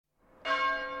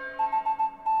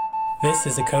This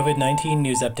is a COVID-19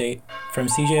 news update from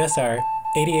CJSR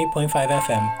 88.5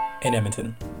 FM in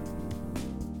Edmonton.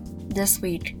 This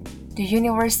week, the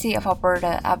University of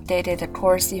Alberta updated the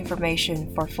course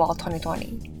information for fall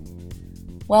 2020.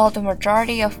 While the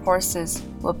majority of courses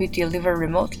will be delivered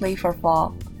remotely for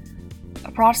fall,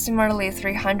 approximately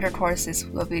 300 courses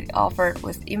will be offered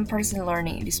with in-person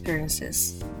learning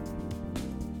experiences.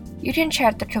 You can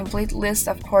check the complete list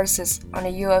of courses on the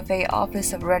UFA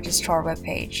Office of Registrar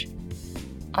webpage,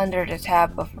 under the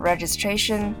tab of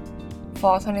Registration,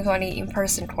 Fall 2020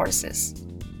 In-Person Courses.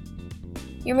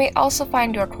 You may also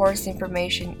find your course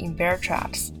information in Bear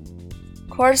Tracks.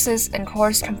 Courses and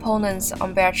course components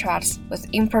on Bear Tracks with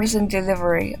in-person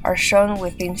delivery are shown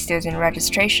within student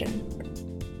registration.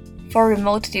 For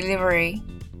remote delivery,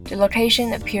 the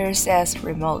location appears as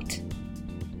remote.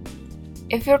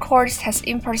 If your course has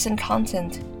in-person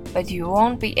content, but you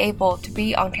won't be able to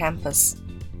be on campus,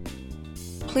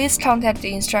 please contact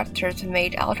the instructor to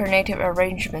make alternative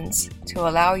arrangements to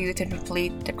allow you to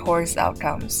complete the course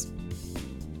outcomes.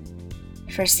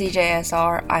 For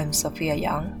CJSR, I'm Sophia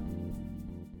Young.